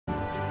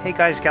Hey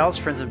guys, gals,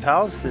 friends and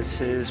pals, this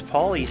is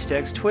Paul,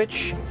 EastX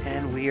Twitch,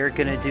 and we are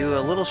going to do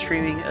a little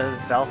streaming of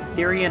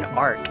Valthirian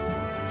Arc,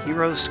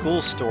 Hero's School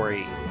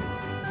Story.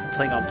 I'm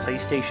playing on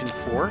PlayStation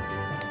 4.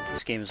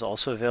 This game is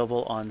also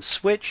available on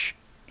Switch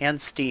and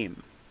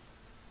Steam.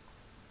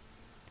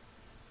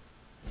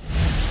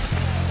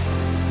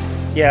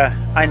 Yeah,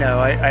 I know,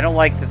 I don't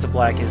like that the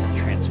black isn't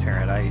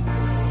transparent.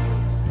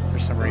 For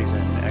some reason,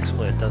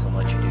 XSplit doesn't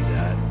let you do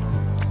that.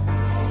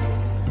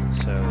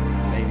 So,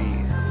 maybe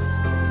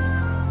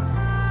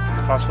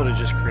it's possible to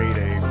just create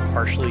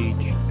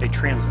a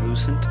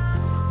translucent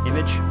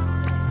image.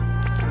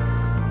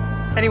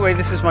 Anyway,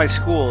 this is my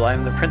school.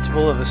 I'm the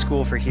principal of a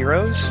school for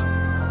heroes.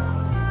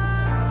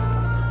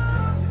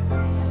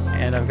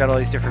 And I've got all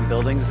these different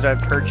buildings that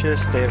I've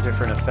purchased. They have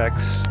different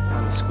effects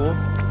on the school.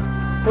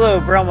 Hello,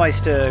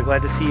 Braumeister.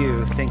 Glad to see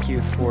you. Thank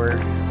you for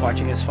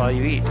watching us while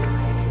you eat.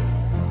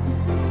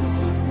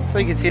 So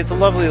you can see it's a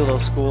lovely little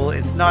school.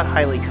 It's not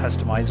highly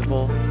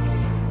customizable.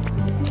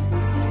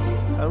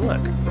 Oh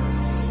look.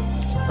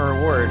 For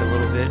reward, a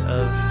little bit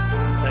of...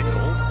 is that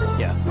gold?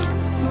 Yeah. A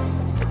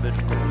little bit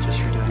of gold just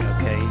for doing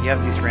okay. You have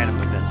these random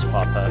events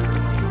pop up.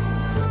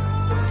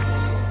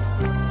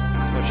 So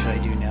what should I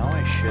do now?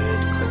 I should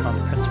click on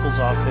the principal's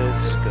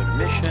office, go to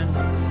mission,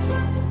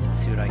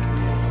 see what I can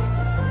do.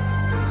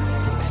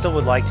 I still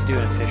would like to do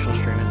an official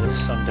stream of this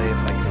someday if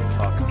I could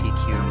talk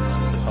PCube,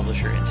 the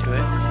publisher, into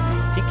it.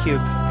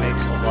 PCube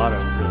makes a lot of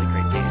really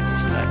great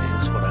games. That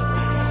is what I look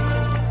for.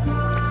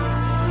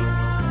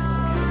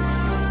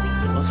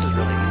 This is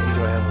really easy. Do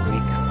I have a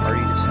weak party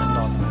to send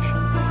on the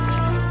mission?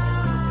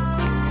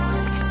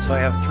 So I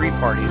have 3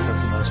 parties.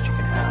 That's the most you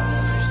can have.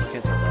 Just look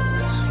at their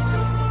levels.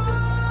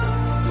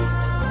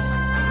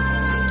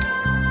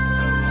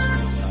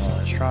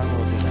 Strong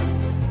will do that.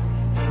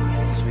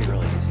 This will be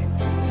really easy.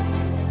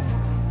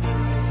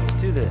 Let's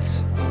do this.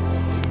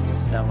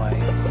 So now my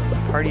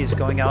party is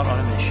going out on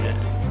a mission.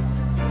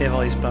 They have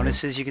all these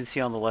bonuses you can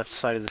see on the left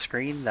side of the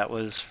screen. That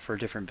was for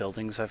different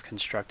buildings I've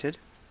constructed.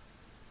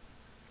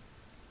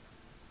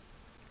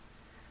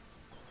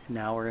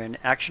 Now we're in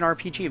action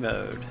RPG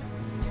mode.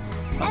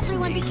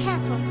 Everyone be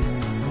careful.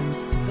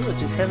 The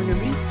village is having a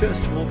meat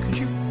festival. Could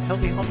you help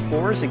me hunt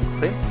boars and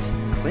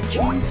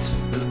clinchies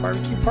for the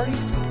barbecue party?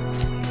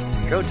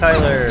 Go,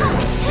 Tyler!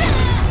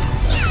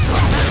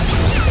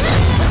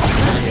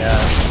 Yeah,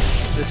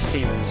 this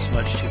team is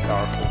much too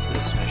powerful for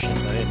this mission,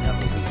 so I didn't have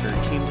a weaker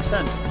team to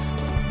send.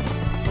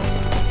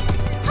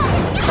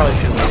 Probably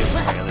should wait for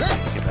the other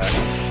team to get back.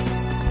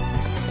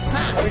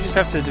 We just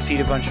have to defeat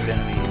a bunch of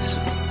enemies.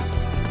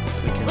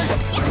 We can do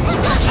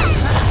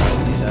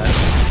that.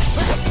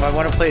 If I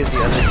want to play as the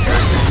other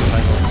characters in my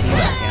little team, I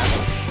can.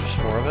 There's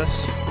 4 of us.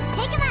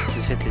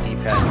 Just hit the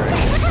D-pad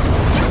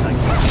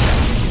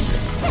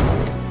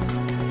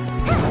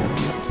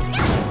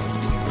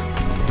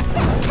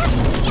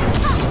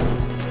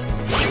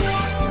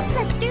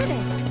Let's do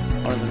this.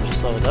 One of them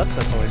just leveled up,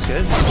 that's always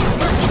good.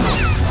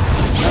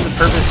 Now the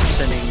purpose of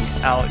sending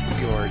out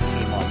your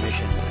team on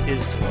missions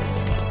is to level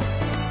them up.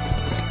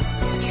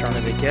 The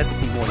stronger they get,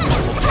 the more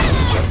difficult they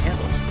can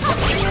handle.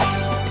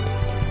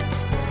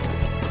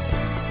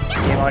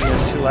 Game audio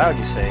is too loud,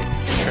 you say?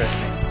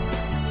 Interesting.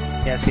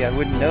 Yeah, see, I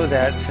wouldn't know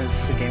that since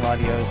the game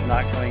audio is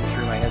not coming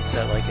through my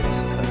headset like it is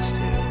supposed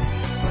to.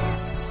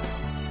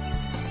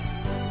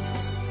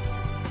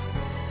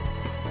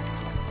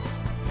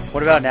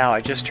 What about now?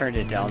 I just turned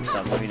it down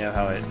some. Let me know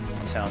how it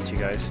sounds, you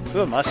guys.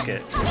 Ooh, a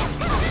musket.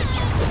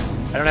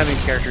 I don't have any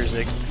characters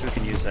who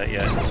can use that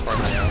yet, as far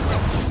as I know.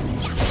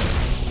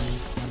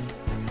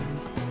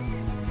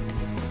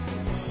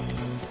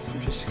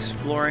 I'm just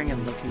exploring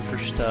and looking for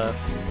stuff.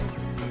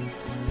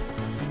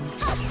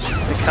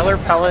 The color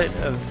palette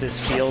of this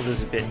field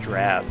is a bit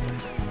drab.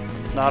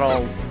 Not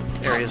all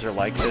areas are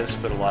like this,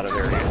 but a lot of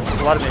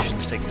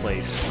missions take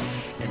place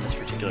in this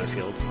particular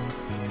field.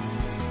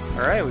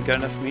 Alright, we've got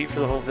enough meat for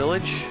the whole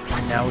village.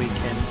 Now we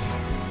can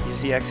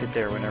use the exit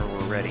there whenever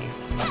we're ready.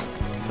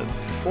 But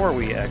before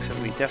we exit,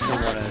 we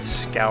definitely want to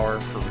scour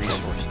for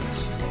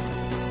resources.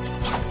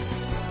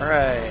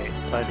 Alright,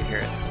 glad to hear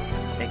it.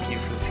 Thank you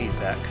for the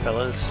feedback,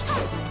 fellas.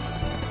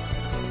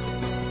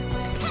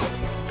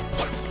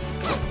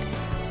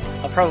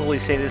 I'll probably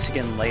say this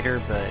again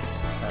later, but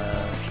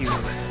a few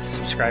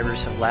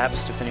subscribers have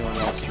lapsed. If anyone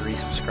wants to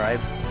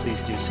resubscribe,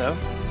 please do so.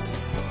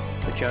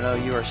 But Jono,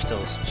 you are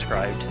still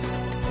subscribed.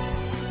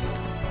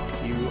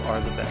 You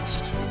are the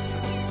best.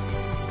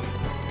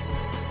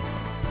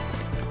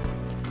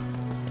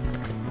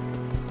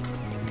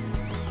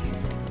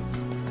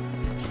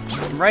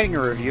 I'm writing a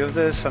review of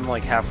this. I'm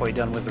like halfway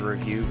done with the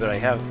review, but I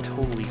have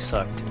totally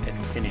sucked at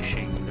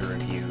finishing the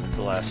review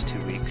the last 2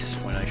 weeks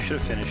when I should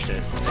have finished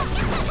it.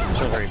 I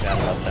feel very bad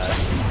about that.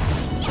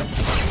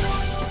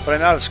 But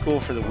I'm out of school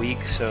for the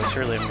week, so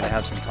certainly I'm going to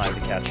have some time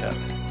to catch up.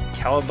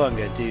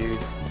 Cowabunga, dude.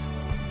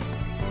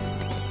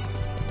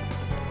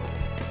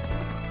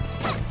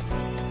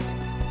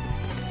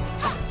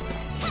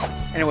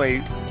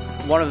 Anyway,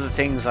 one of the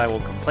things I will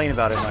complain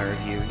about in my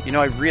review, you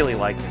know, I really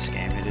like this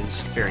game. It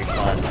is very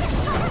fun.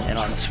 And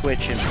on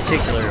Switch in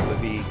particular, it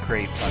would be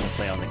great fun to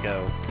play on the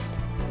go.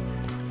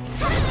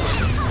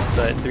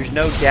 But there's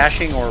no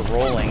dashing or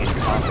rolling in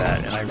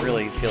combat, and I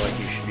really feel like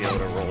you should be able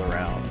to roll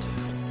around.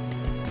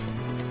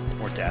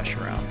 Or dash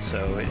around,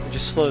 so it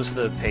just slows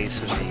the pace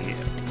of the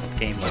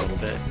game a little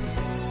bit.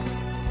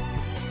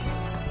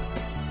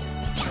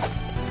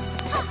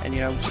 And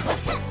you know,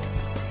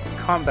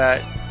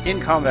 in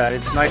combat,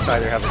 it's nice to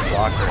either have a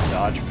block or a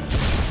dodge move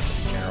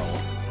in general.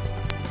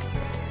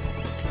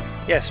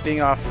 Yes,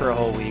 being off for a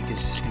whole week is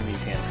just going to be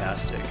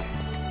fantastic.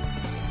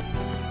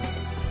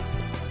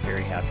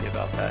 Very happy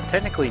about that.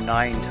 Technically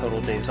 9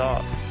 total days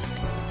off.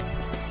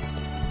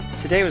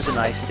 Today was a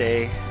nice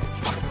day.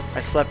 I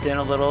slept in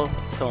a little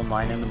till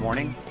 9 in the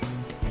morning,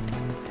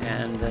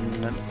 and then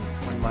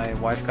when my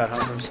wife got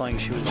home from something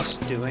she was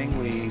doing,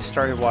 we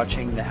started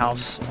watching The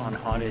House on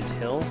Haunted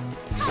Hill,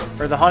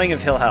 or The Haunting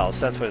of Hill House,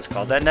 that's what it's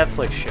called, that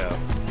Netflix show,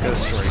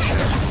 ghost story show.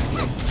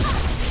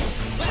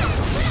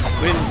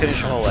 We didn't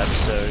finish a whole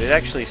episode. It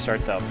actually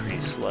starts out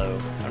pretty slow.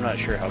 I'm not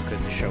sure how good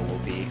the show will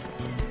be.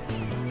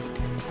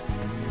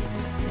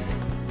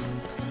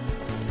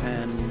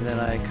 And then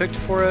I cooked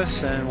for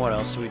us, and what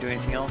else? Did we do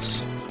anything else?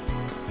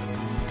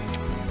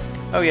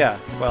 Oh yeah,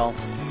 well,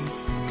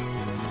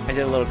 I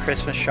did a little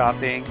Christmas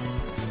shopping,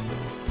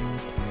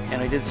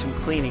 and I did some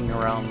cleaning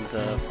around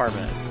the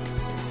apartment.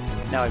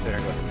 Now I better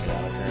go ahead and get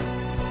out of here.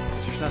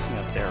 There's nothing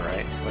up there,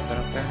 right? Have I been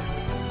up there?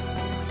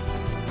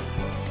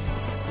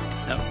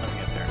 No,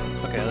 nothing up there.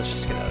 Okay, let's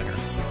just get out of here.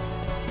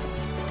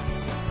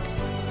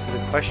 Is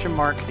the question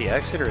mark the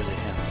exit, or is it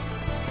him?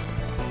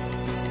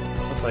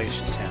 Looks like it's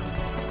just him.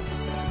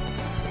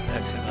 The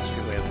exit must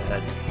be way up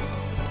ahead.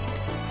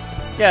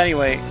 Yeah,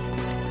 anyway.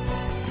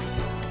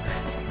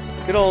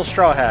 Good old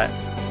straw hat.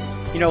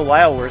 You know,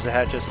 Lyle wears a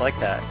hat just like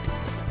that.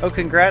 Oh,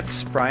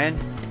 congrats, Brian.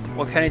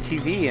 What kind of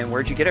TV and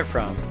where'd you get it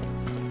from?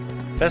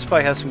 Best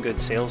Buy has some good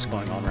sales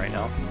going on right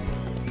now.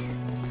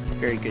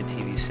 Very good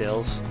TV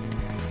sales.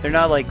 They're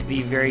not like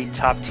the very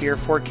top tier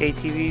 4K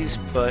TVs,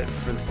 but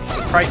for the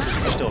prices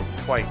are still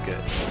quite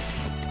good.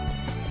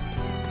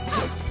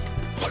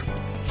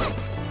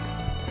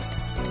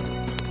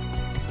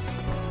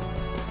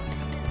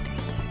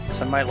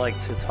 I might like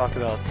to talk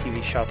about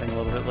TV shopping a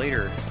little bit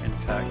later, in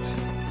fact.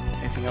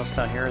 Anything else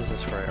down here? Is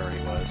this where I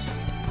already was?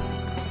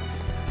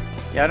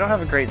 Yeah, I don't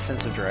have a great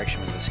sense of direction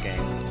with this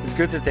game. It's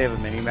good that they have a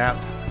mini-map.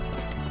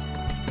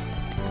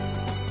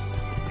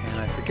 And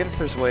I forget if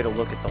there's a way to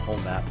look at the whole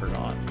map or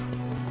not.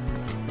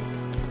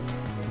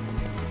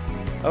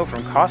 Oh,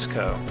 from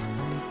Costco.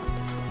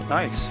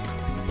 Nice.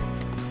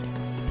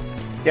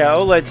 Yeah,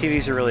 OLED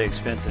TVs are really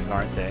expensive,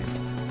 aren't they?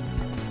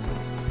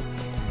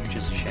 Which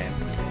is a shame.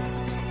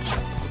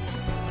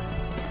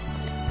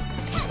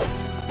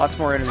 Lots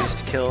more enemies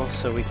to kill,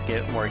 so we can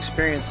get more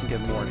experience and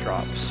get more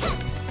drops.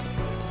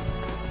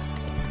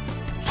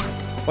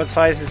 What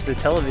size is the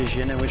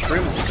television and which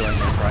room is it going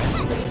in, Brian?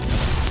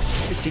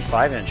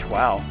 65-inch,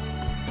 wow.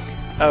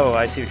 Oh,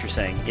 I see what you're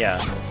saying. Yeah,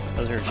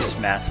 those are just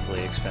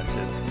massively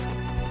expensive.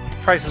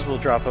 Prices will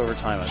drop over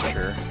time, I'm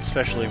sure,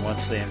 especially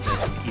once they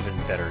invent even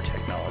better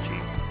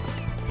technology.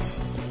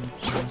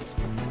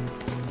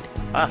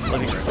 Ah,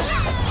 living room.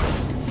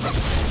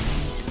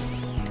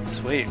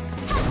 Sweet.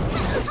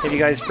 Have you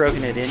guys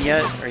broken it in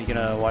yet? Are you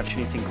gonna watch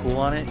anything cool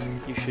on it?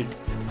 You should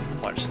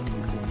watch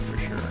something cool for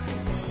sure.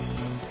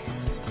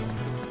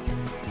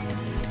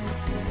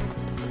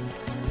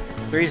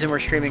 The reason we're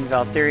streaming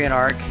Valthirian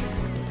Arc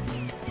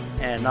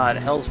and not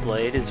Hell's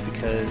Blade is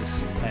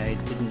because I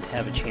didn't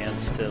have a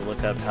chance to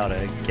look up how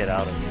to get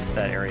out of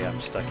that area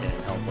I'm stuck in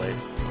Hellblade.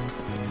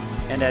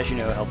 And as you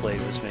know,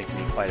 Hellblade was making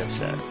me quite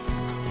upset.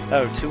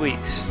 Oh, 2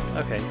 weeks.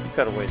 Okay, you've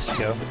got a ways to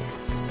go.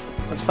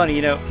 That's funny,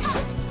 you know.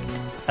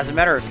 As a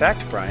matter of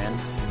fact, Brian,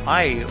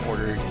 I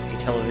ordered a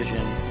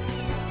television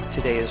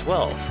today as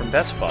well from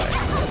Best Buy.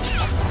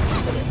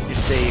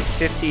 It's a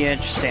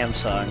 50-inch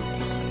Samsung,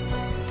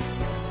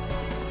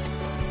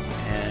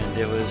 and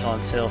it was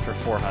on sale for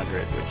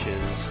 $400, which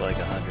is like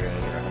 100 or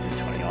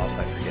 120 off,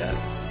 I forget.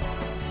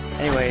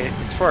 Anyway,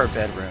 it's for our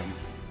bedroom.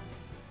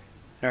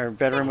 In our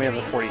bedroom we have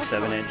a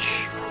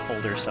 47-inch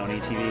older Sony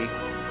TV,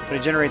 but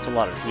it generates a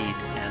lot of heat,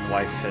 and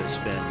wife has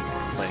been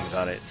complaining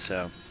about it,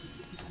 so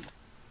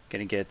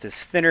gonna get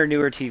this thinner,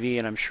 newer TV,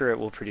 and I'm sure it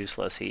will produce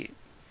less heat.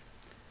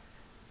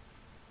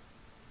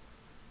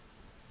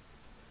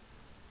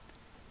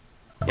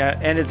 Yeah,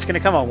 and it's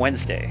gonna come on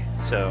Wednesday,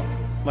 so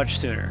much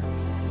sooner.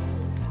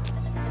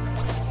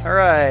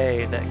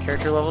 Alright, that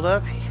character leveled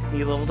up.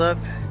 He leveled up.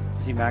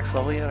 Is he max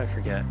level yet? I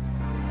forget.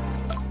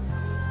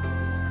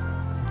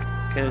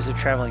 Okay, there's a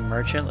traveling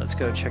merchant. Let's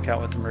go check out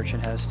what the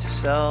merchant has to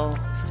sell.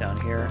 It's down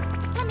here.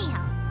 Let me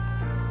help.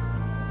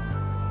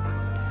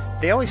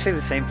 They always say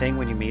the same thing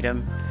when you meet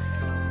him.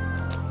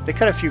 They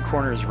cut a few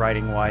corners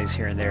writing-wise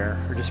here and there,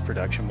 or just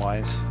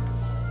production-wise.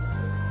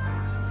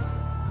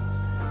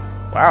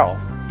 Wow,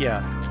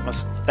 yeah,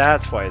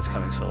 that's why it's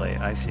coming so late,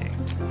 I see.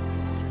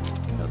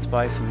 Let's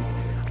buy some...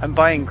 I'm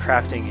buying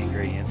crafting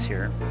ingredients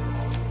here.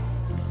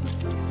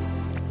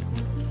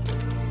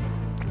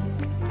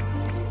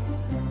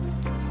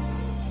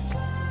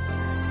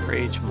 For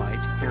age might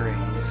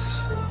earrings.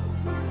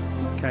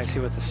 Can I see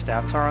what the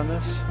stats are on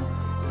this?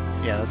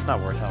 Yeah, that's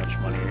not worth how much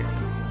money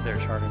they're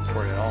charging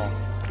for it at all.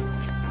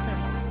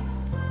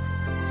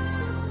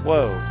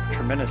 Whoa,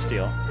 tremendous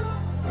deal.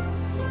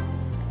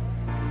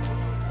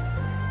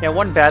 Yeah,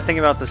 one bad thing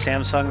about the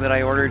Samsung that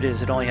I ordered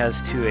is it only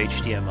has 2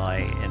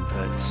 HDMI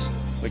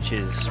inputs, which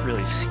is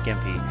really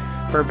skimpy.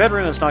 For a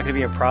bedroom, that's not going to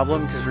be a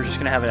problem because we're just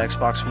going to have an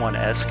Xbox One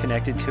S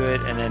connected to it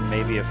and then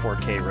maybe a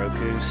 4K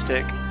Roku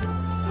stick.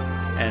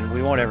 And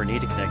we won't ever need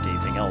to connect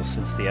anything else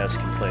since the S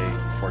can play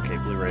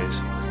 4K Blu-rays.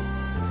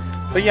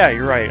 But yeah,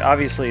 you're right.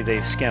 Obviously,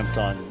 they skimped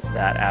on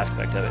that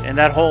aspect of it. And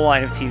that whole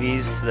line of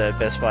TVs that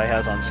Best Buy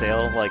has on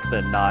sale, like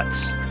the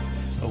Knots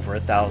over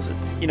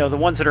 $1,000. You know, the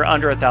ones that are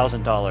under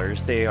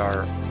 $1,000, they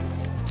are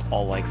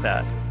all like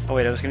that. Oh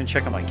wait, I was going to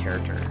check on my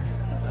character.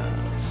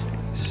 Let's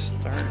see.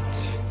 Start.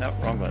 No,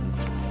 wrong button.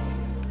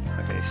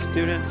 Okay,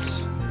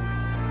 students.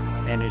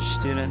 Manage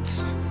students.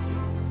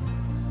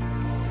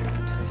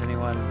 Has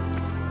anyone...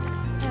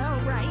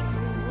 All right,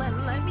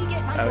 let me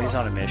get my Oh, he's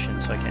on a mission,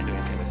 so I can't do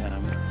anything with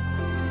him.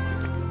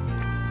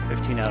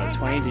 15 out of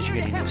 20. Did you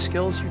get any new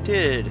skills? You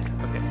did.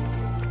 Okay.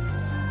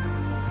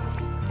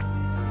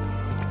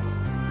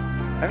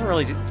 I haven't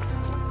really...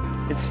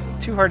 It's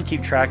too hard to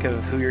keep track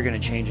of who you're going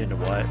to change into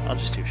what. I'll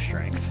just do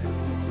strength.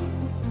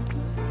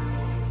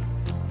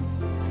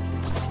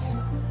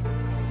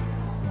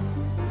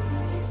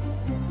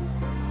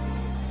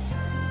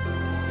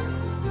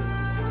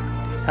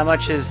 How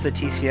much is the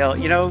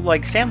TCL? You know,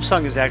 like,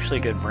 Samsung is actually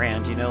a good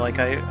brand. You know, like,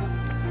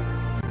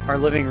 our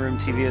living room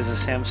TV is a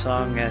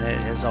Samsung, and it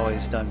has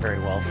always done very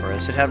well for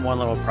us. It had one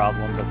little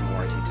problem, but the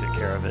warranty took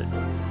care of it.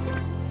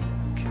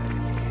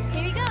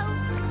 Here you go.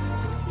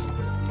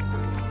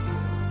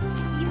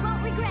 You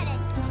won't regret it.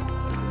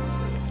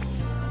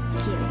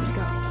 Here we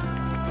go.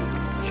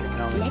 Checking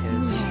all the Let me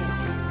kids.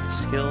 help.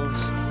 Skills.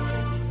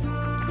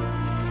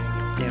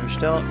 Damage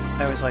dealt.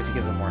 I always like to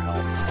give them more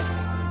health.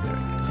 There we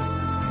go.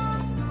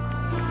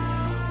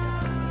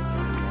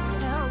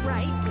 All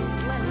right,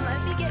 let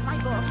me get my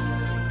books.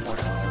 More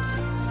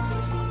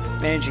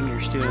health. Managing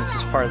your students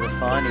is part of the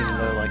fun, even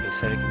though, like I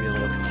said, it can be a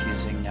little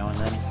confusing now and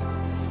then.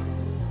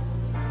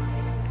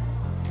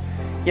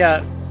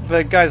 Yeah,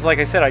 but guys, like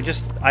I said,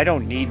 I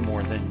don't need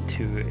more than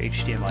 2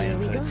 HDMI Here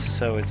we go. inputs,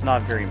 so it's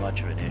not very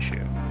much of an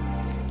issue.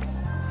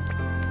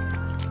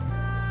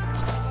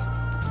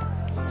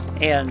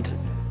 And,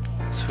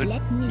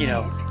 Let me you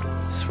know, help.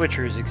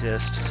 switchers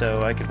exist,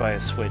 so I could buy a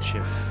Switch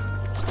if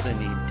the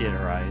need did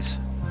arise.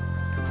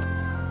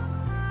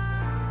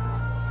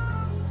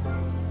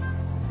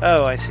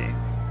 Oh, I see.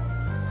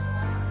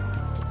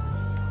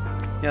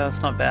 Yeah,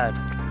 that's not bad.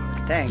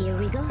 Dang, Here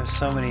we go. there's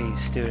so many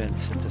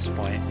students at this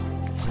point.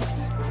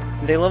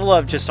 They level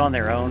up just on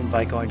their own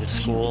by going to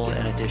school,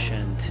 in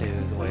addition to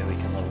the way we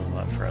can level them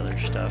up for other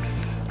stuff.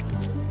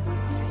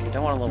 I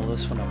don't want to level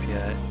this one up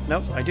yet.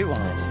 Nope, I do want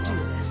to level them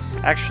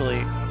up. Actually,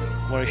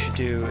 what I should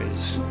do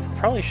is,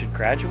 probably should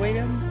graduate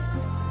him?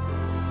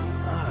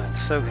 Ah,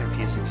 it's so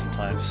confusing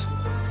sometimes.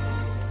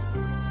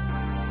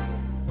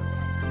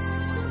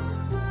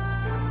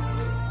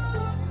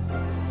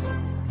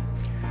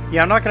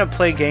 Yeah, I'm not going to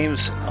play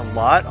games a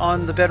lot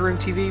on the bedroom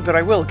TV, but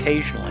I will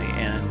occasionally,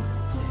 and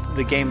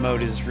the game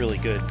mode is really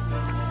good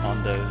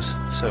on those,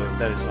 so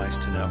that is nice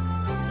to know.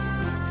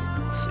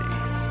 Let's see.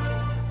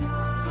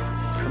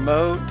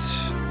 Promote.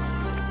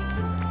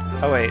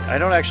 Oh wait, I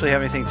don't actually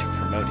have anything to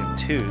promote him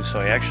to, so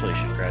I actually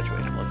should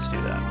graduate him. Let's do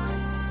that.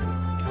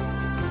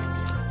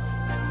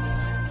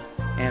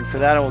 And for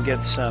that I will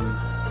get some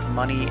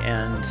money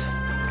and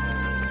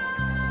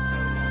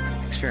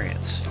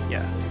experience.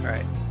 Yeah,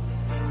 alright.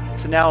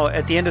 So now,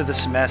 at the end of the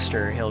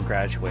semester, he'll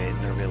graduate,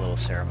 and there'll be a little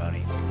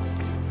ceremony.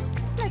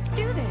 Let's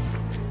do this.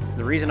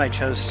 The reason I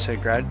chose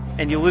to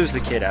and you lose the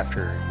kid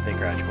after they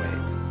graduate.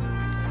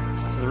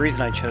 So the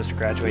reason I chose to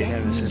graduate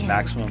him is his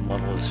maximum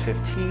level is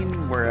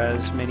 15,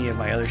 whereas many of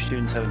my other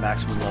students have a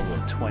maximum level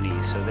of 20,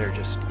 so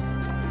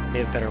they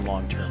have better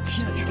long-term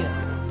potential.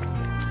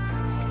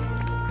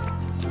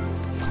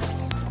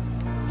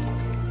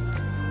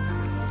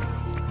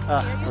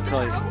 Look at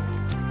all these.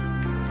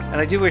 And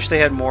I do wish they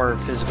had more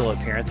physical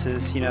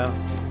appearances, you know?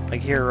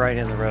 Like here, right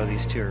in the row,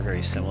 these two are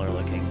very similar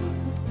looking.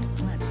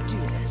 Let's do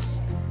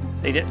this.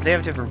 They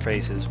have different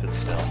faces, but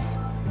still.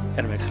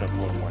 Gotta mix it up a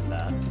little more than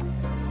that.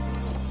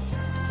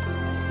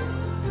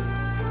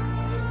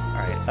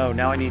 Alright, oh,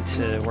 now I need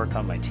to work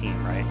on my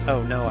team, right?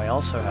 Oh, no, I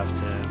also have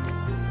to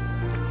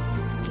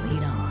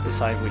Lead on.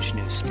 decide which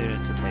new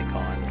student to take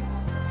on.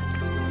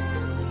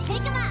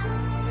 Take him out.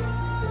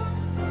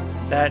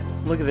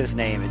 Look at this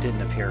name, it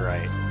didn't appear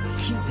right.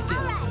 Here we All go.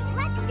 right,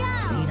 let's go.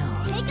 Lead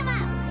on. Take him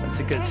out. That's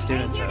a good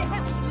student, Here to though.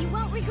 help. You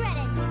won't regret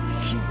it.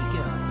 Here we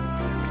go.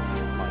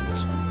 Find this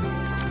one.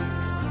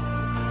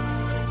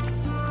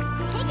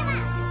 Take him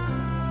out.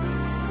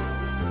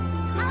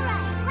 All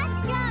right, let's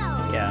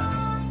go. Yeah.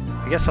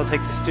 I guess I'll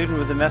take the student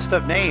with the messed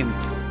up name.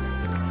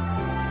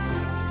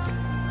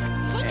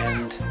 Take him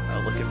And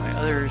I'll look at my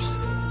other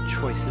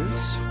choices.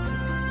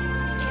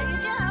 Here you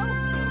go. out.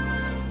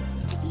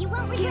 You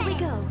won't regret it. Here we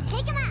go.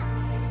 Take him out.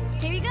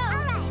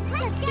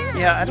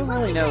 Yeah, I don't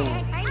really know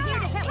I'm here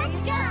to help. Let's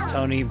go.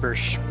 Tony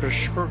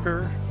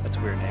Berschberger. That's a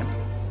weird name.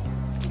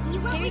 You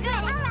won't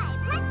regret it. All right,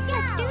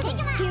 let's go. Take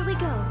 'em out. Here we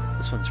go.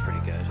 This one's pretty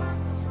good.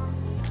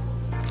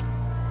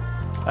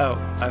 Oh,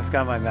 I've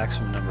got my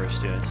maximum number of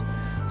students.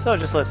 So I'll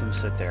just let them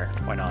sit there.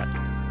 Why not?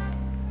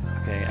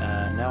 Okay,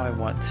 now I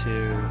want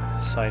to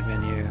side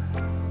menu.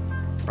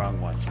 Wrong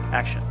one.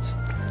 Actions.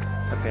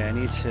 Okay, I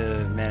need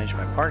to manage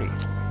my party.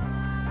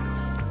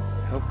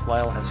 I hope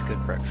Lyle has a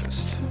good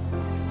breakfast.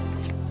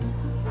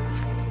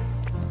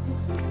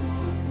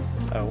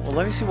 Oh, well,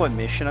 let me see what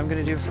mission I'm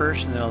going to do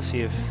first, and then I'll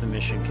see if the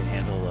mission can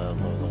handle a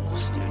low-level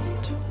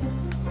student.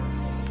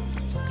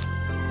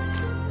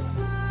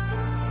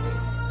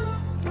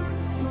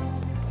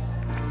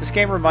 This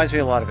game reminds me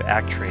a lot of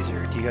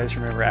ActRaiser. Do you guys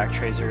remember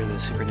ActRaiser, the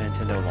Super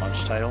Nintendo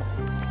launch title?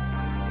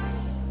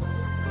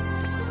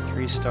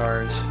 3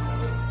 stars.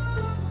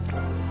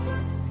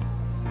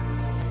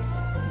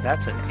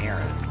 That's an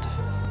errand.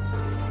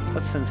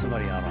 Let's send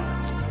somebody out on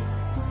it.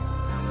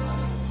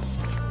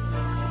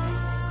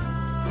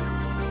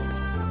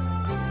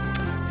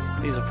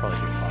 These will probably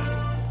do fine.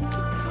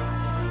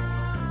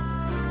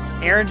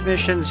 Errand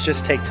missions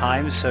just take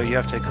time, so you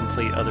have to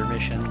complete other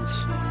missions,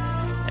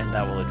 and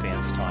that will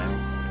advance time.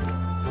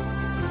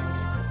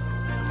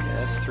 Okay,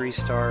 that's 3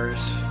 stars.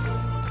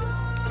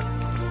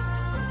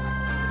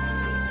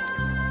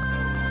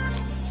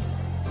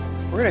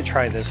 We're gonna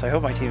try this. I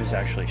hope my team is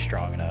actually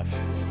strong enough.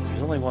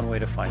 There's only one way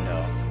to find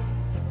out.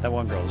 That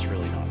one girl is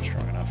really not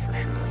strong enough for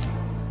sure.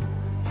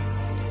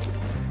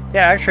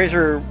 Yeah,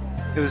 ActRaiser,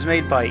 it was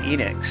made by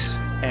Enix,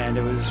 and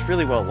it was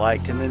really well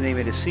liked, and then they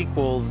made a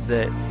sequel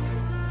that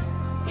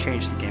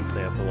changed the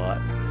gameplay up a lot.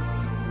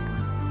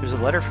 There's a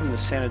letter from the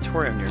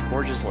sanatorium near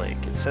Gorges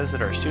Lake. It says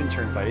that our students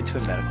are invited to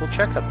a medical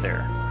checkup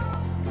there.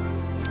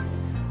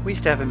 We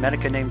used to have a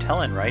medica named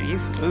Helen, right,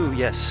 Eve? Ooh,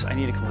 yes, I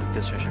need to complete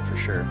this mission for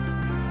sure.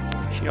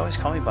 She'd always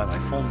call me by my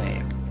full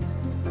name.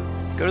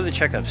 Go to the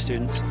checkup,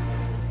 students.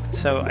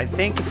 So I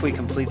think if we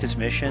complete this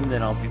mission,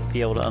 then I'll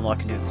be able to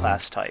unlock a new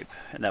class type,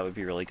 and that would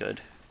be really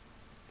good.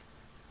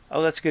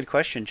 Oh, that's a good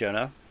question,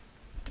 Jonah.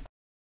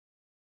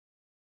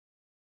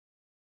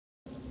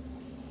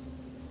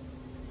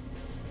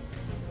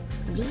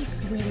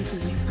 This will be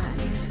fun.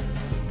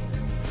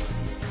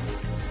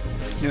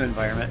 New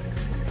environment.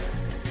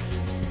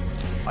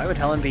 Why would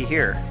Helen be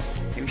here?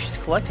 Maybe she's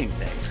collecting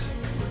things.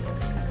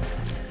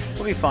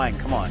 We'll be fine,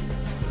 come on.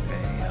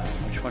 Okay,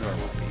 which one do I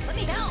want to be? Let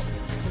me help.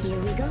 Here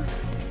we go.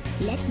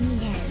 Let me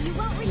help. You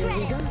won't regret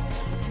it.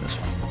 This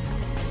one.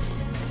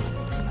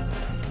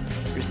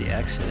 Here's the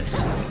exit.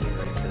 Get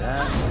ready for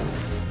that.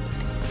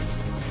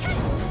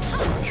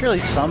 Surely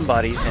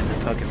somebody's into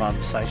Pokemon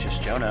besides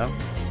just Jono.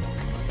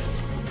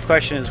 The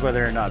question is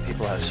whether or not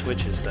people have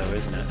Switches, though,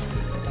 isn't it?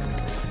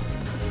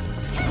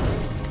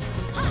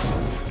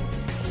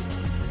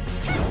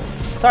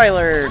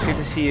 Tyler, good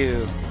to see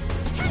you.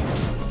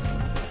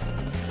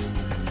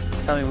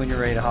 Tell me when you're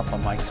ready to hop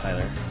on mic,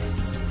 Tyler.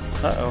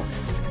 Uh-oh.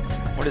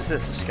 What is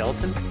this, a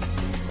skeleton?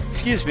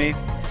 Excuse me.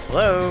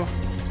 Hello?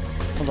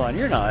 Hold on,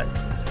 you're not.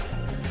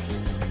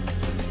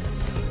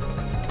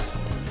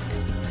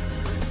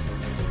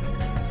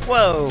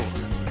 Whoa!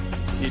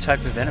 New type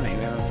of enemy.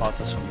 We haven't fought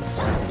this one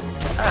before.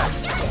 Ah!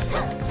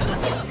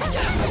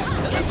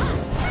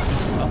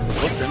 Oh, we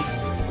whooped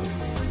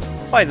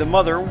him. By the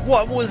mother,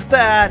 what was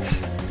that?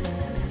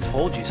 I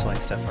told you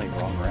something's definitely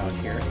wrong around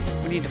here.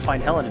 We need to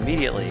find Helen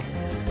immediately.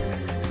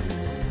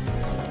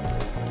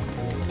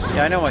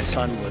 Yeah, I know my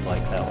son would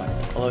like that one,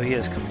 although he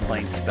has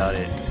complaints about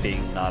it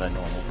being not a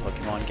normal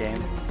Pokemon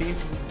game. He'd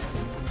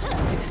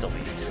still be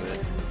into it.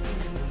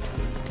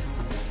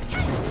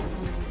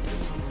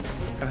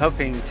 I'm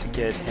hoping to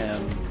get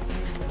him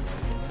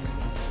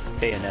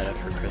Bayonetta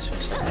for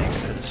Christmas, I think,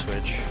 for the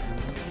Switch.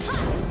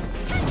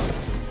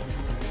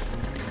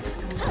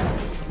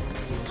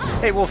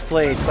 Hey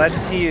Wolfblade, glad to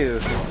see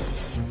you.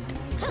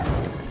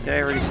 Did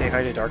I already say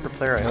hi to Darker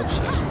Player? I hope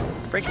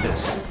so. Break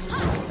this.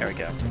 There we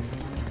go.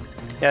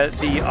 Yeah,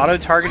 the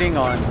auto-targeting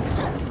on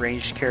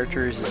ranged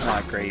characters is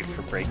not great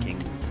for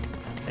breaking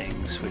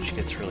things, which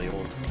gets really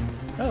old.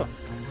 Oh.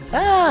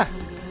 Ah!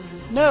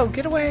 No,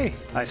 get away!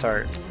 I saw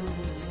it.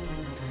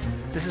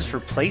 This is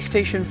for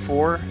PlayStation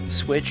 4,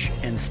 Switch,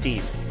 and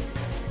Steam.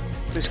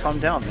 Please calm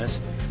down, miss.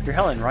 You're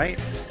Helen, right?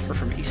 We're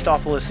from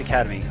Eastopolis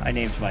Academy. I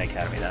named my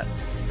academy that.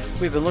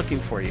 We've been looking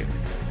for you.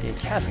 The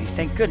academy,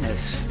 thank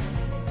goodness.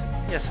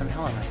 Yes, I'm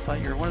Helen. I thought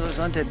you were one of those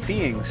undead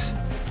beings.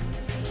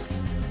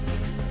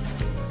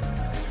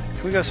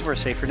 Can we go somewhere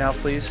safer now,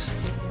 please?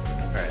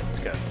 Alright, let's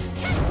go.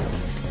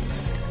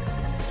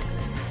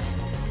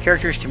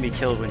 Characters can be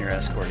killed when you're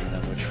escorting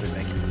them, which would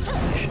make you lose the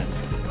mission,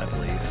 I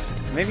believe.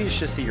 Maybe it's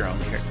just that your own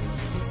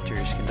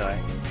characters can die.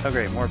 Oh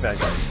great, more bad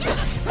guys.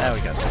 Now we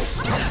got this.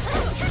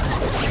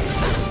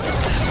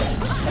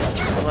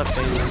 Pull up,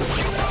 baby.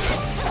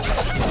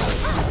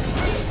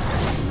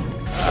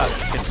 Ah,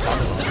 get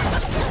spawned.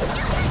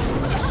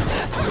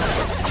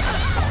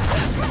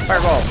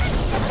 Fireball!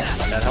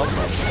 That helped.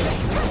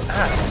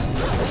 Ah!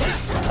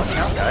 Help me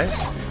out, guys.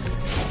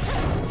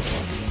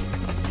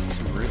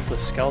 Some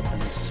ruthless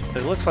skeletons.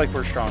 But it looks like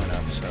we're strong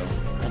enough, so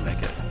we'll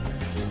make it.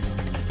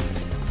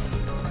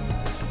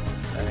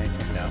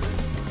 Anything now?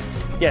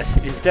 Yes,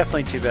 it is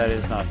definitely too bad it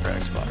is not for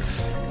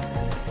Xbox.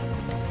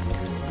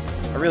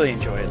 I really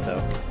enjoy it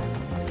though.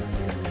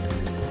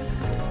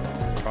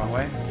 Wrong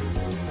way?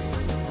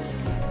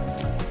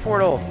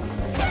 Portal!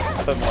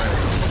 But more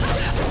areas.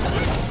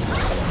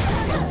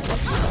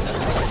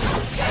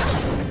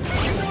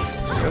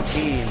 Go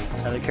team!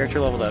 Now the character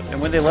leveled up. And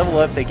when they level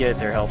up, they get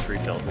their health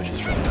refilled, which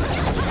is really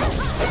nice.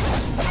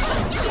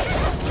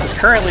 Because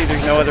currently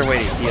there's no other way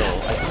to heal.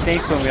 I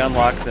think when we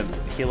unlock the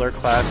healer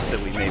class that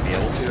we may be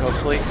able to,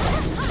 hopefully.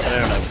 But I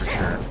don't know for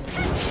sure.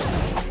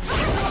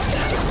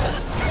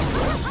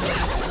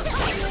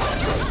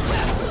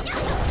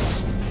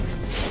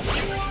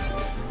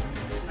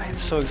 I am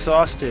so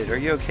exhausted. Are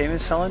you okay,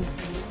 Miss Helen?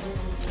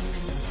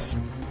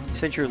 You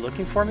said you were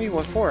looking for me?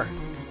 What for?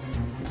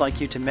 I'd like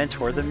you to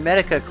mentor the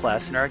Medica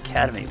class in our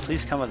academy.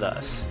 Please come with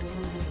us.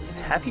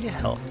 Happy to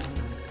help.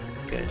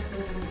 Good.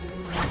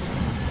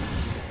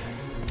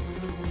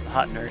 The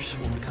hot nurse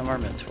will become our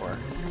mentor.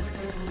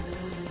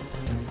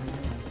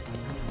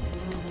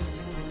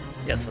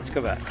 Yes, let's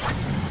go back.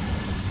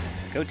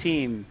 Go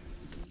team!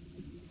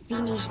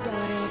 Finished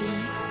already?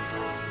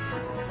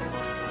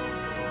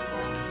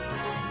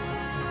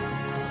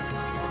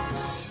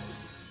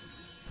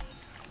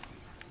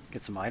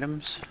 Get some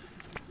items.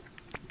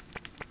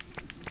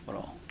 What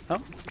all? Oh,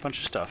 a bunch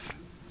of stuff.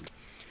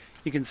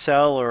 You can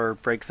sell or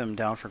break them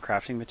down for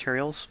crafting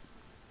materials.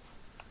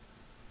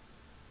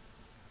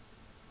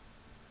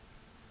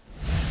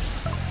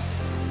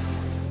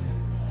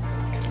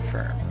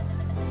 Confirm.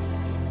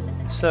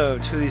 So,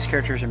 2 of these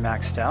characters are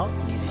maxed out.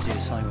 You need to do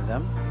something with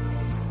them.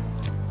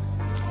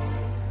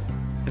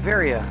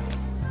 Iveria.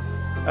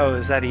 Oh,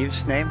 is that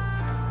Eve's name?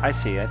 I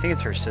see. I think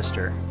it's her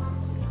sister.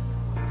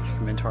 She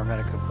can mentor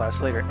medical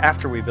class later,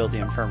 after we build the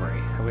infirmary.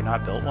 Have we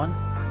not built one?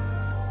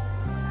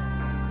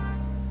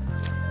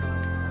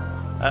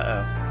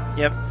 Uh-oh.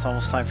 Yep, it's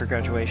almost time for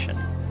graduation.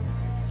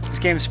 This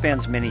game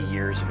spans many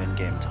years of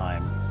in-game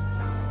time.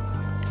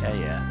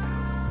 Yeah.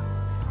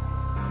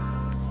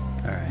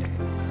 Alright.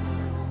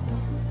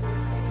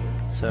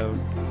 So,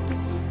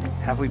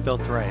 have we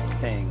built the right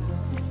thing?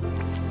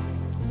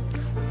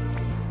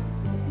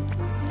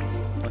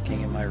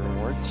 Looking at my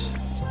rewards.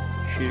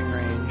 Shooting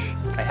range.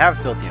 I have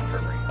built the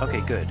infirmary.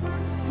 Okay, good.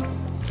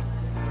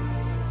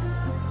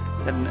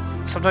 And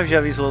sometimes you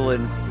have these little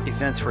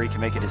events where you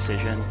can make a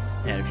decision,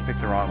 and if you pick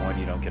the wrong one,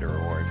 you don't get a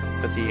reward.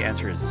 But the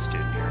answer is a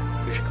student here.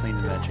 We should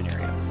clean the dungeon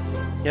area.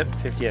 Yep,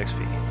 50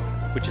 XP,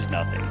 which is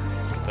nothing,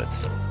 but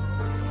still.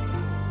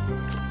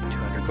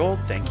 200 gold,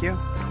 thank you.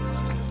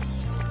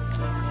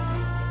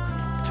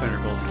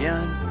 200 gold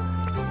again.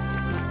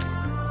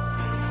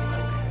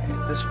 Okay,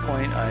 at this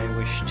point, I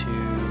wish to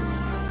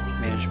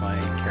manage my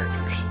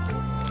characters.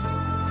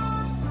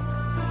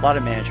 A lot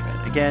of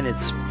management. Again,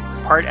 it's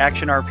part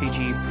action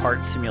RPG,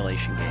 part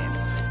simulation game,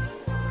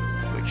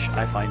 which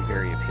I find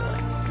very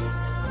appealing.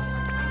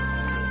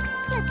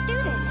 Let's do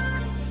this.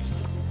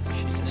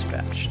 She's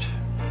dispatched.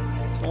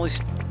 So only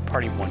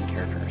party 1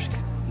 characters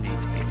need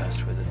to be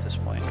messed with at this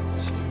point. So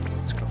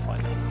let's go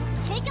find them.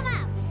 Take him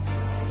out.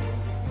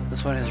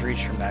 This one has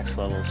reached her max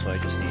level, so I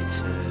just need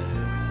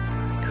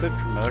to... Could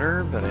promote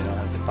her, but I don't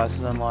have the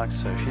classes unlocked,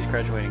 so she's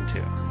graduating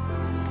too.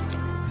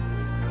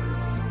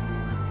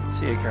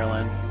 See you,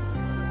 Caroline.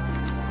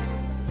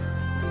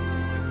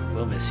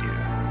 We'll miss you.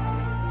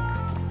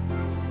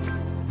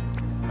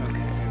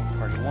 Okay,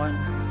 party 1.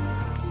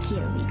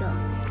 Here we go.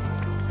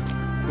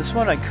 This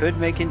one I could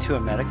make into a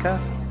Medica,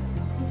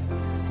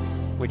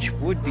 which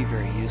would be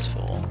very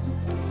useful.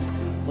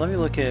 Let me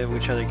look at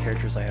which other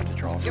characters I have to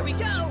draw from. Here we at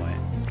this go! point.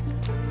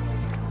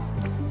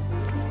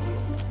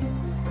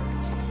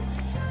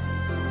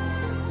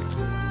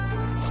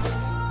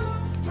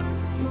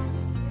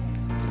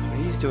 So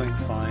he's doing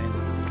fine.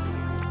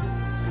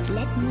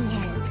 Let me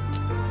help.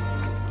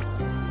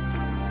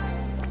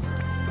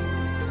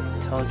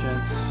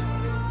 Intelligence.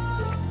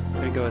 I'm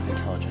gonna go with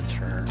intelligence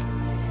for her.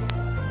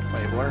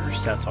 Wait, what are her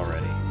stats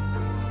already?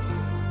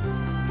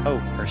 Oh,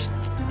 her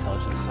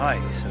intelligence is high,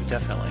 so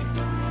definitely.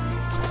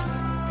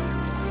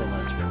 Then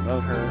let's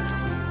promote her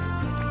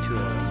to a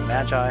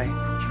Magi.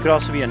 She could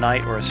also be a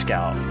Knight or a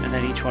Scout, and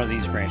then each one of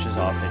these branches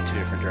off in 2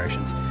 different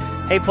directions.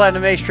 Hey,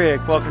 Platinum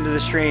Maestric, welcome to the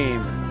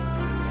stream!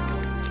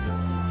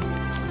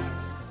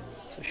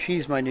 So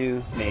she's my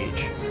new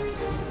mage.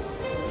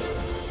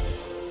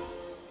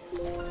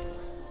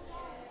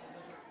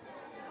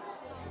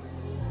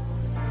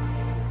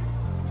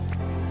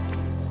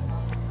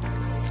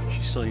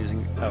 Still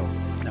using... Oh,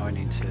 now I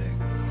need to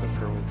equip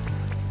her with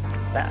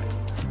that,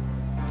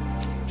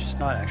 which is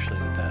not actually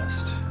the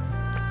best.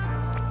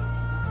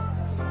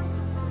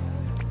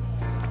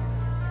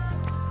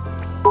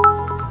 And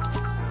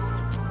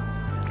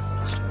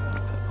what else do I want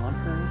to put on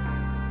her?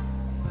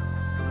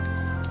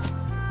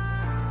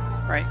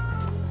 Right.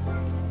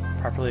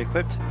 Properly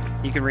equipped.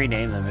 You can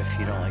rename them if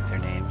you don't like their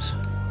names.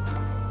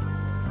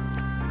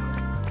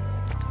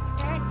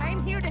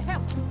 I'm here to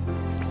help.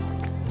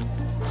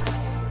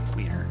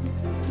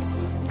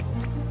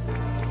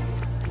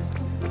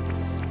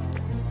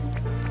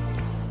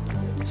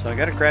 So I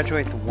gotta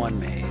graduate the one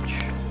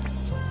mage.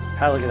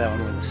 Ah, look at that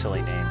one with a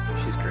silly name.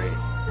 She's great.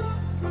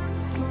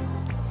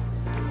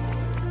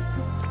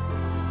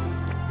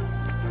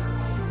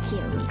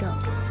 Here we go.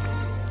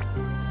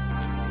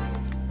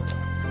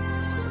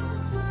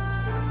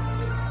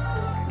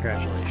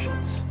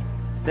 Congratulations.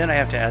 Then I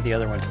have to add the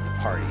other one to the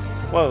party.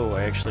 Whoa,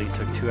 I actually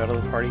took 2 out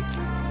of the party.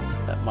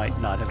 That might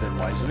not have been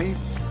wise of me.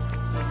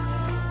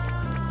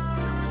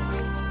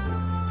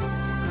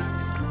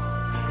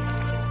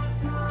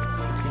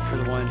 Looking for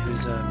the one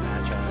who's a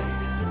magi.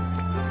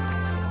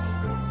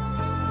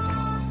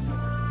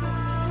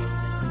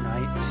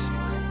 Knight.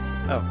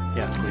 Oh,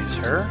 yeah, lose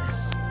her.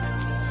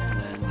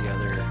 And then the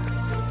other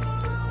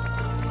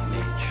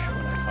mage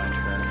when I find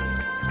her.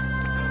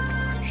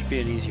 Should be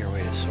an easier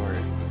way to sort.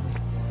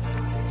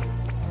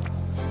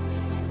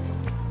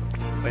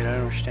 Wait, I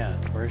don't understand.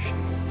 Where is she?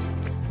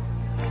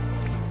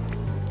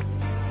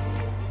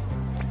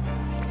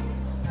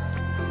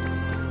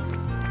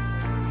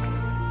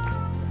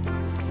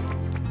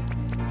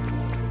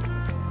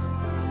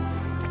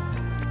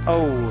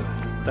 Oh,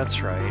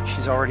 that's right.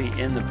 She's already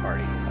in the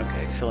party.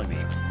 Okay, silly me.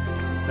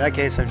 In that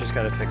case, I've just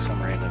got to pick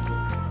some random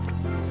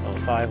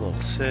level 5,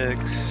 level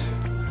 6.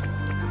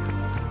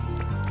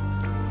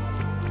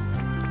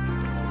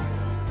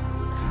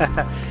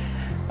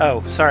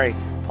 Oh, sorry.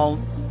 Paul.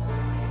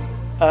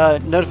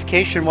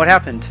 Notification, what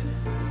happened?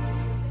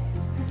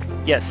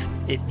 Yes,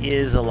 it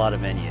is a lot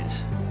of menus.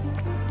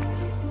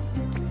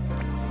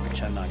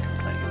 Which I'm not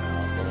complaining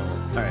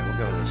about. Alright, we'll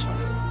go with this one.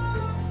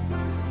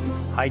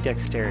 High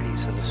dexterity,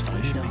 so this one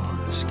I should make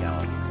into a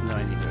scout. And then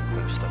I need to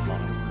equip stuff on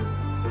him.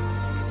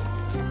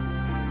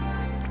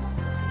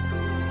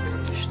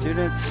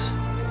 Students.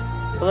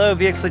 Hello,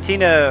 BX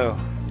Latino!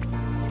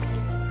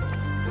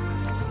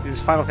 Is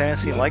Final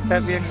Fantasy like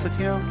that, BX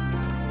Latino?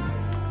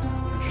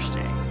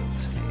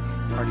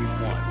 Party 1.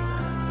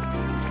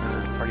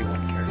 Or Party 1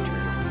 character.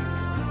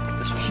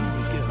 This one.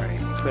 Right,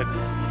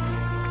 equipment.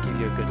 Give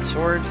you a good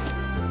sword.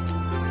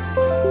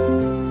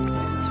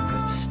 And some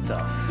good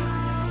stuff.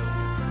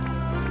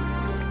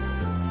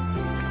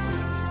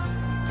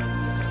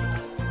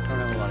 Don't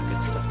have a lot of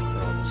good stuff to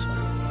put on this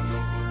one.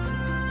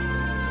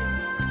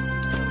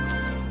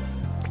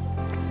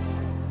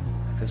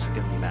 This will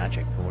give me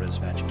magic, but what does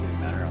magic even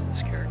matter on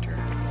this character?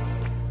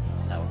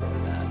 Now we'll go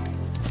with that.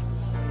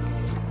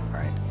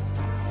 Alright.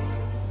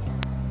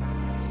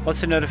 What's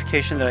the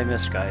notification that I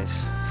missed, guys?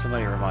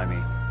 Somebody remind me.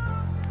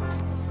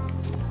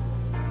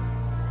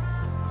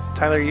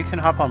 Tyler, you can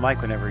hop on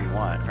mic whenever you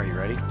want. Are you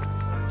ready?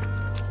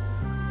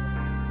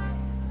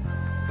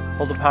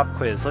 Hold the pop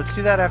quiz. Let's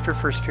do that after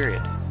first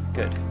period.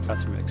 Good. Got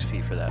some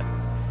XP for that.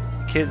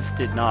 Kids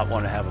did not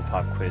want to have a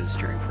pop quiz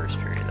during first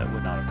period. That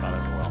would not have gone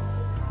over well.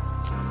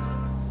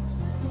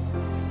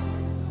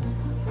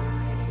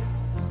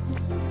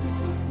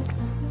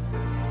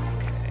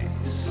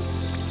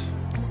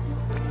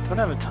 Don't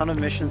have a ton of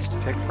missions to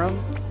pick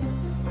from.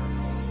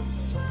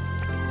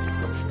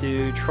 Let's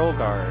do Troll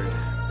Guard.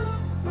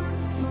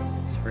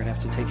 So we're gonna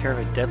have to take care of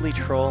a deadly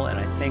troll, and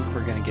I think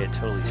we're gonna get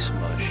totally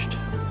smushed.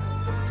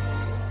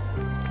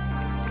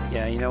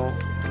 Yeah, you know.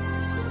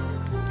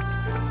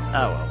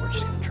 Oh well, we're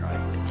just gonna try.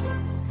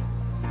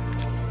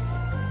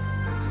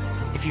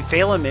 If you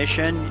fail a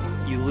mission,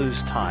 you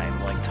lose time.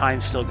 Like,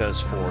 time still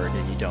goes forward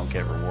and you don't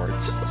get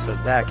rewards. So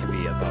that can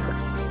be a bummer.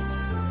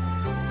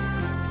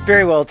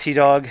 Very well,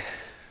 T-Dog.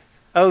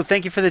 Oh,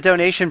 thank you for the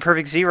donation,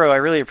 Perfect Zero. I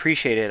really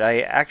appreciate it. I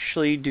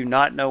actually do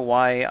not know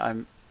why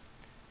I'm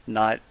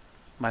not...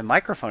 My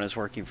microphone is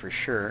working for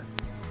sure.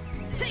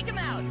 Take him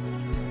out.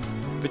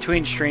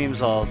 Between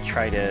streams, I'll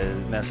try to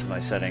mess with my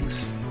settings.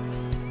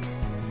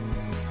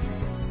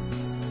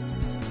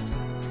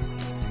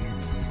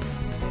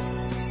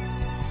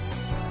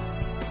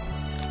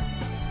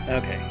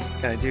 Okay,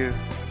 gotta do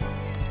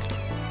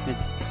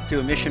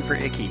a mission for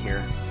Icky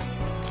here.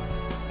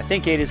 I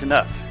think 8 is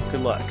enough.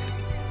 Good luck.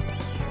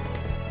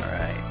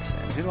 Alright,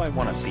 and who do I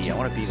want to be? I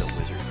want to be the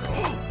wizard girl.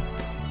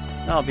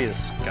 No, I'll be this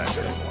guy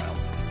for a while.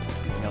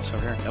 Anything else over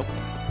here? Nope.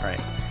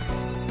 Alright.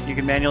 You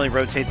can manually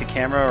rotate the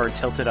camera or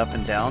tilt it up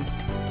and down.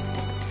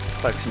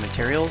 Collect some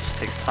materials.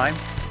 Takes time.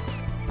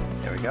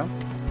 There we go.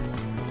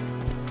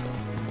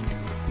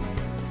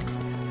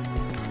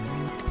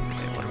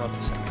 Okay, what about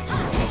this enemy?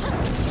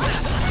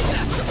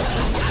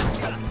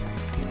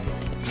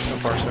 So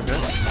far, so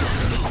good.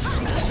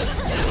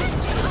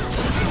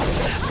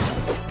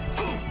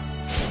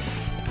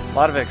 A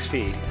lot of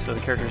XP, so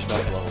the character's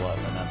about to level up,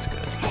 and that's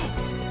good.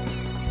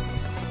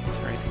 Is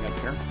there anything up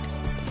here?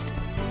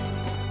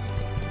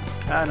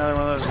 Ah, another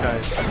one of those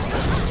guys.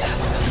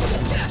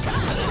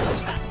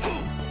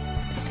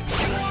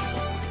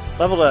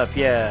 Leveled up,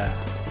 yeah.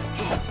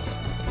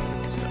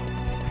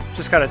 So,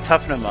 just gotta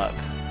toughen him up.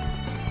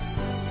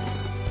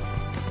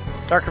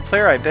 Darker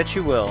Player, I bet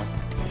you will.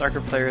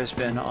 Darker Player has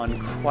been on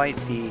quite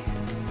the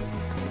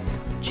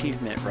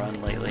achievement run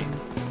lately.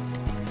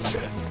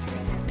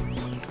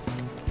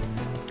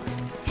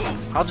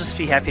 I'll just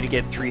be happy to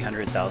get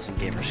 300,000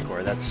 gamer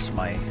score. That's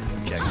my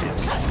objective,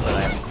 but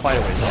I'm quite a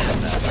ways off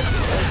on that.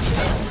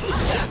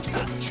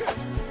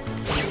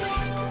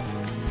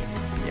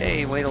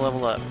 Hey, way to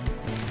level up.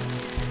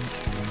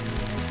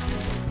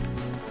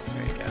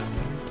 There you go.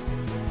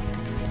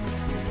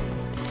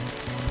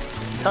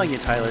 I'm telling you,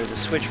 Tyler, the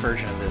Switch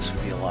version of this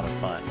would be a lot of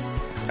fun.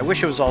 I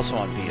wish it was also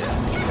on Vita,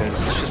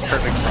 because it's just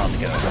perfect for on the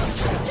go.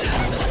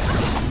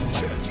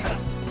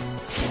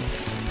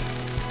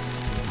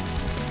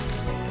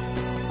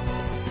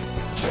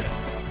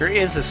 There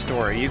is a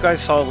story. You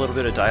guys saw a little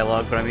bit of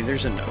dialogue, but I mean,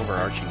 there's an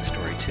overarching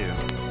story too.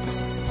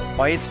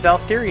 Why, it's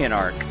Valthirian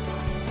arc.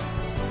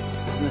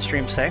 Doesn't the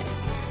stream say?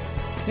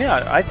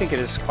 Yeah, I think it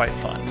is quite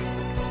fun.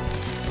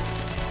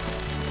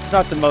 It's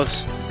not the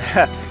most...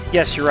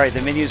 Yes, you're right, the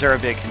menus are a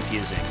bit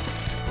confusing.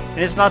 And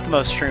it's not the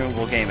most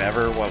streamable game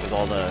ever, what with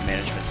all the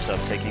management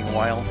stuff taking a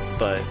while,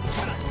 but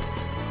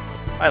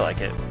I like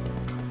it.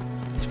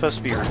 I'm supposed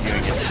to be reviewing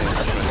it soon,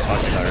 that's what I was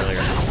talking about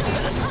earlier.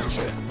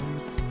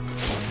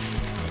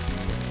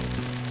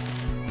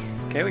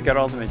 Okay, we got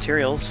all the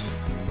materials.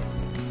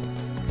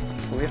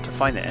 Well, we have to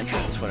find the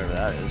entrance, whatever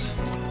that is.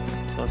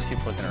 So let's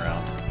keep looking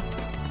around.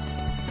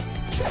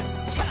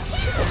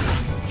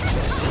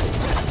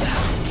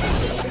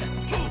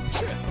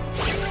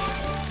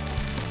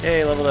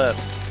 Yay, leveled up.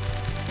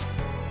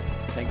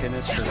 Thank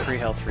goodness for free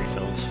health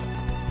refills.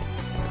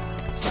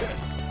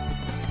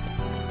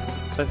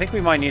 So I think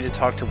we might need to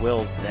talk to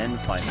Will, then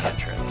find the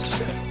entrance.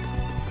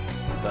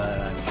 But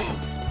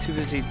I'm too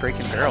busy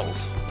breaking barrels.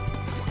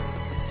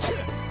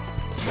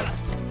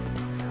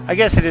 I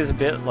guess it is a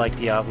bit like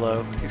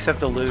Diablo, except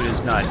the loot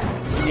is not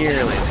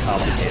nearly as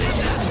complicated.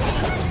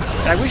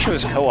 And I wish it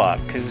was co-op,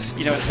 because,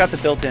 you know, it's got the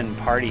built-in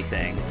party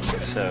thing,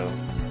 so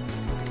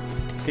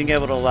being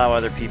able to allow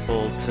other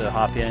people to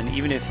hop in,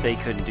 even if they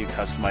couldn't do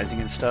customizing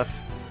and stuff.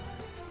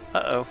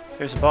 Uh-oh,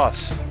 there's a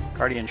boss.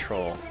 Guardian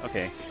Troll.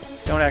 Okay,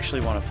 don't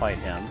actually want to fight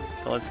him,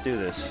 but let's do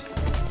this.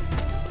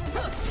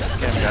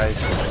 Get him, guys.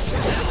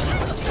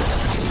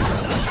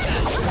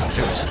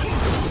 Oops.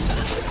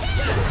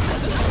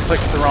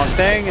 Clicked the wrong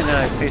thing, and then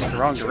I faced the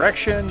wrong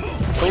direction,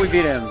 but we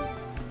beat him.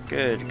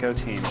 Good, go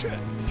team. So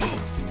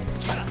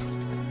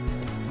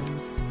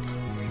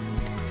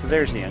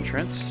there's the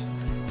entrance.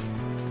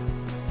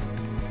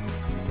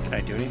 Can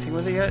I do anything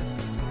with it yet?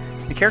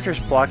 The characters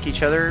block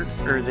each other,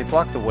 or they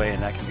block the way,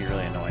 and that can be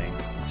really annoying.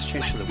 Let's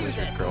change to the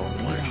wizard girl.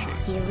 Where is she?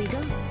 Here we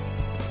go.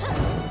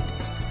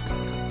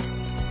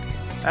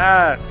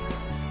 Ah!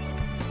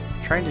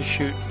 Trying to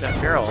shoot that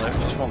barrel, it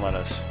just won't let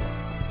us.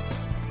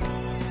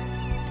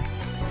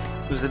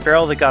 It was the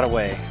barrel that got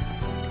away.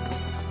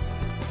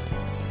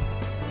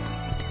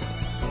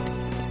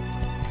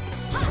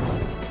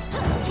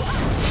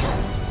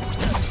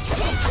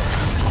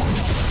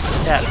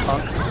 That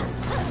punk.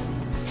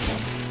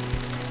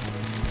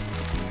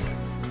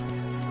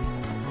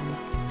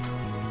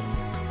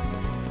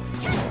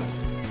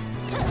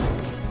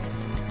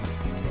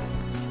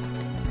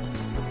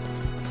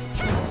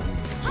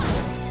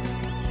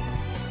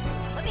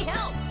 Let me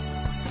help.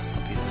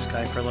 I'll beat this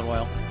guy for a little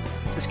while.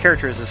 This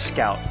character is a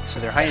scout, so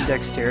they're high in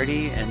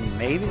dexterity, and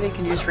maybe they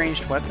can use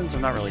ranged weapons?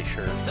 I'm not really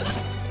sure.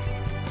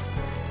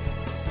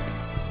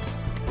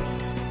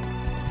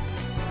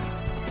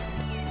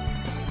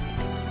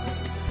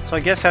 So I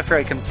guess after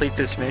I complete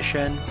this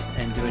mission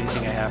and do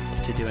anything I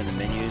have to do in the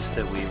menus,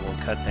 that we will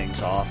cut things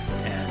off,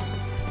 and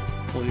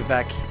we'll be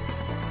back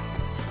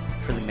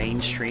for the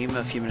main stream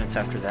a few minutes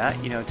after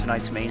that. You know,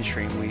 tonight's main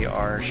stream, we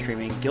are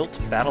streaming Guilt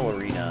Battle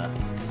Arena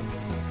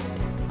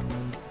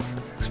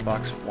for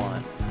Xbox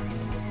One.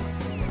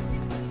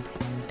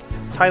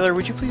 Tyler,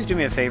 would you please do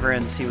me a favor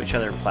and see which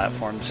other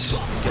platforms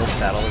Guild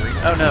Battle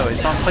Arena... Oh no,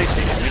 it's on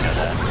PlayStation, we know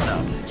that.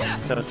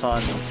 No. So it's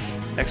on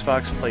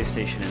Xbox,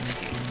 PlayStation, and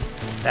Steam.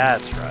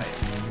 That's right.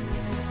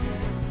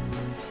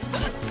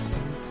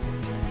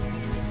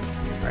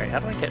 Alright, how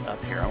do I get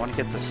up here? I want to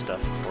get this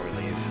stuff before we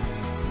leave.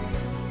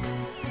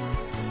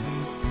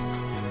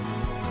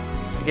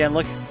 Again,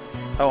 look...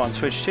 Oh, on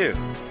Switch too.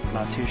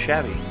 Not too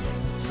shabby.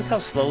 Just look how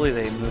slowly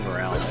they move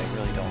around. I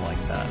really don't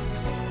like that.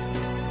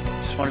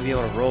 Just want to be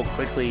able to roll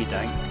quickly,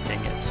 dang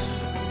it.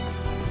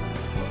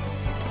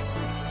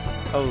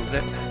 Oh,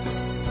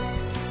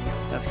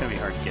 that's going to be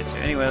hard to get to.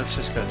 Anyway, let's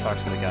just go talk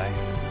to the guy.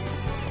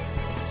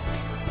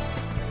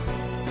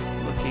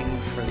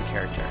 Looking for the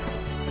character.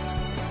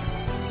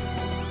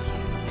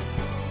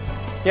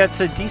 Yeah, it's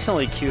a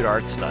decently cute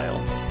art style.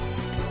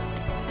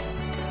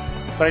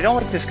 But I don't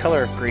like this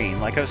color of green.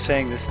 Like I was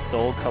saying, this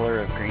dull color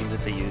of green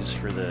that they use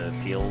for the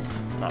field,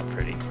 it's not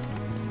pretty.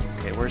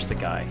 Okay, where's the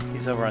guy?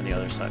 He's over on the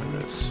other side of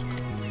this.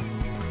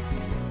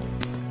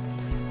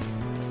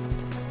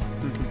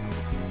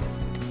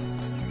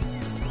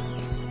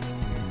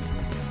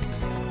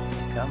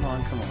 Come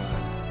on, come on.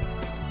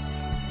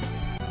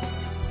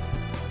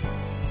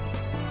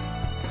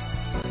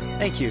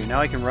 Thank you,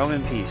 now I can roam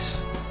in peace.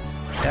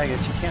 Yeah, I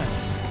guess you can.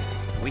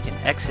 We can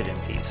exit in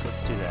peace,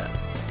 let's do that.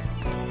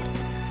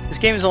 This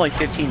game is only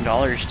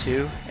 $15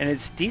 too, and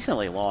it's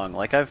decently long.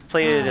 Like, I've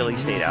played it at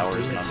least 8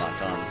 hours and I'm not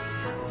done.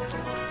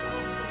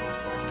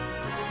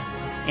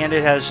 And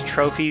it has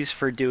trophies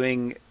for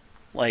doing,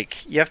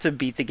 like, you have to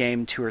beat the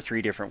game 2 or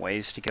 3 different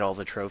ways to get all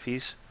the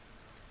trophies.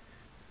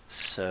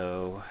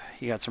 So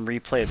you got some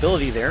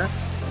replayability there.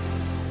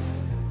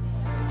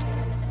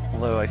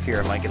 Although I fear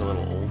it might get a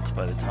little old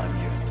by the time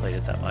you've played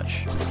it that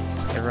much.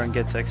 Everyone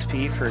gets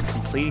XP for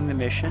completing the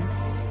mission.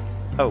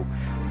 Oh,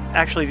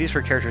 actually these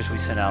were characters we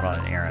sent out on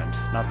an errand,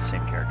 not the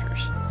same characters.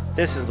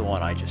 This is the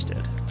one I just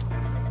did.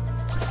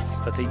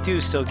 But they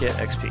do still get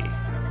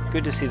XP.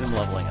 Good to see them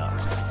leveling up.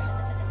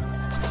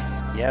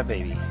 Yeah,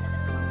 baby.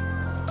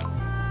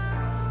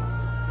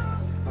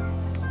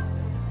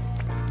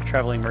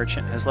 Traveling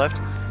merchant has left.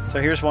 So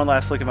here's one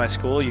last look at my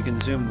school. You can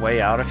zoom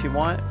way out if you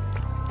want.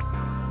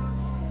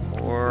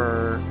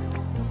 Or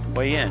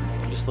way in.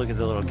 Just look at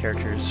the little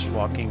characters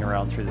walking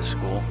around through the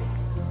school.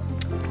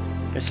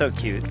 They're so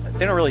cute.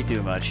 They don't really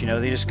do much, you know,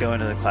 they just go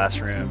into the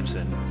classrooms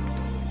and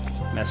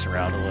mess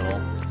around a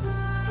little.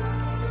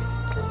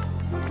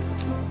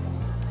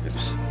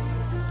 Oops.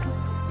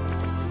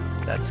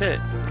 That's it.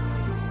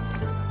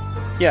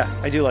 Yeah,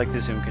 I do like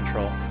the zoom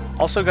control.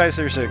 Also guys,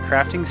 there's a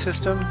crafting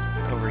system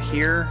over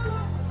here.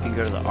 You can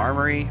go to the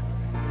armory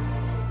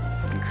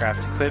and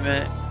craft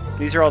equipment.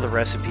 These are all the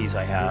recipes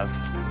I have.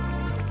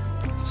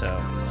 So,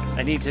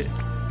 I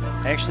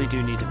actually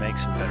do need to make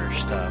some better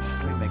stuff.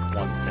 Let me make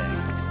one thing.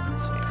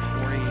 Let's see,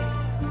 40.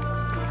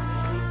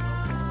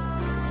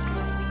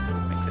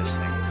 Make this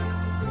thing.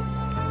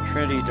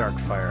 Trinity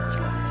Darkfire.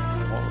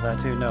 What will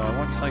that do? No, I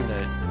want something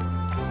that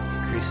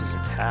increases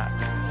attack.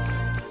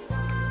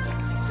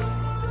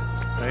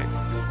 Right?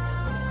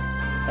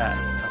 That,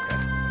 okay.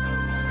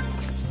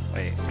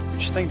 Wait,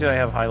 which thing did I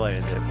have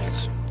highlighted that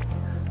was...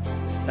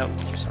 Nope,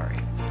 sorry.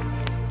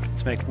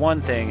 Let's make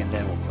one thing and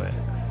then we'll quit.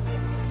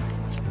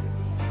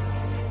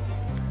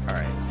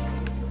 Alright.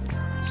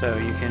 So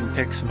you can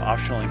pick some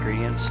optional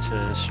ingredients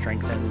to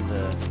strengthen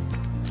the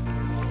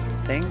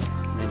thing,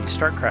 and then you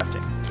start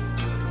crafting.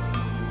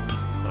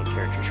 Little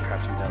characters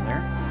crafting down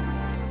there.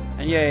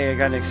 And yay, I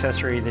got an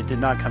accessory that did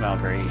not come out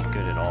very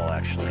good at all,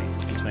 actually.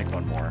 Let's make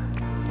one more.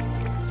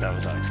 That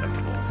was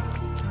unacceptable.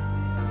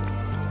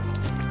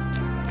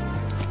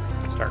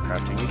 Start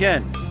crafting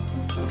again.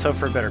 Let's hope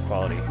for better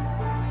quality.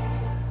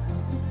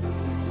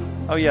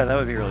 Oh yeah, that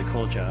would be really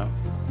cool, Joe.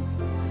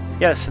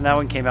 Yes, and that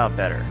one came out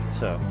better,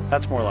 so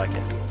that's more like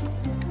it.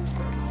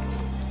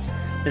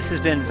 This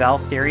has been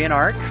Valthirian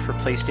Arc for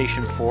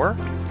PlayStation 4,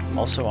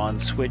 also on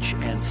Switch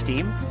and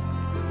Steam.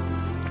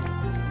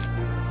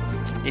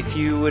 If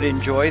you would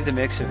enjoy the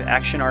mix of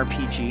action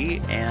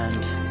RPG and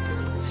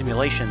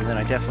simulation, then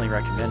I definitely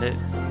recommend it.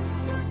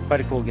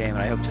 Quite a cool game, and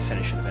I hope to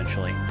finish it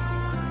eventually.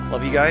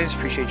 Love you guys,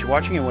 appreciate you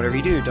watching, and whatever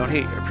you do, don't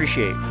hate,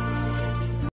 appreciate.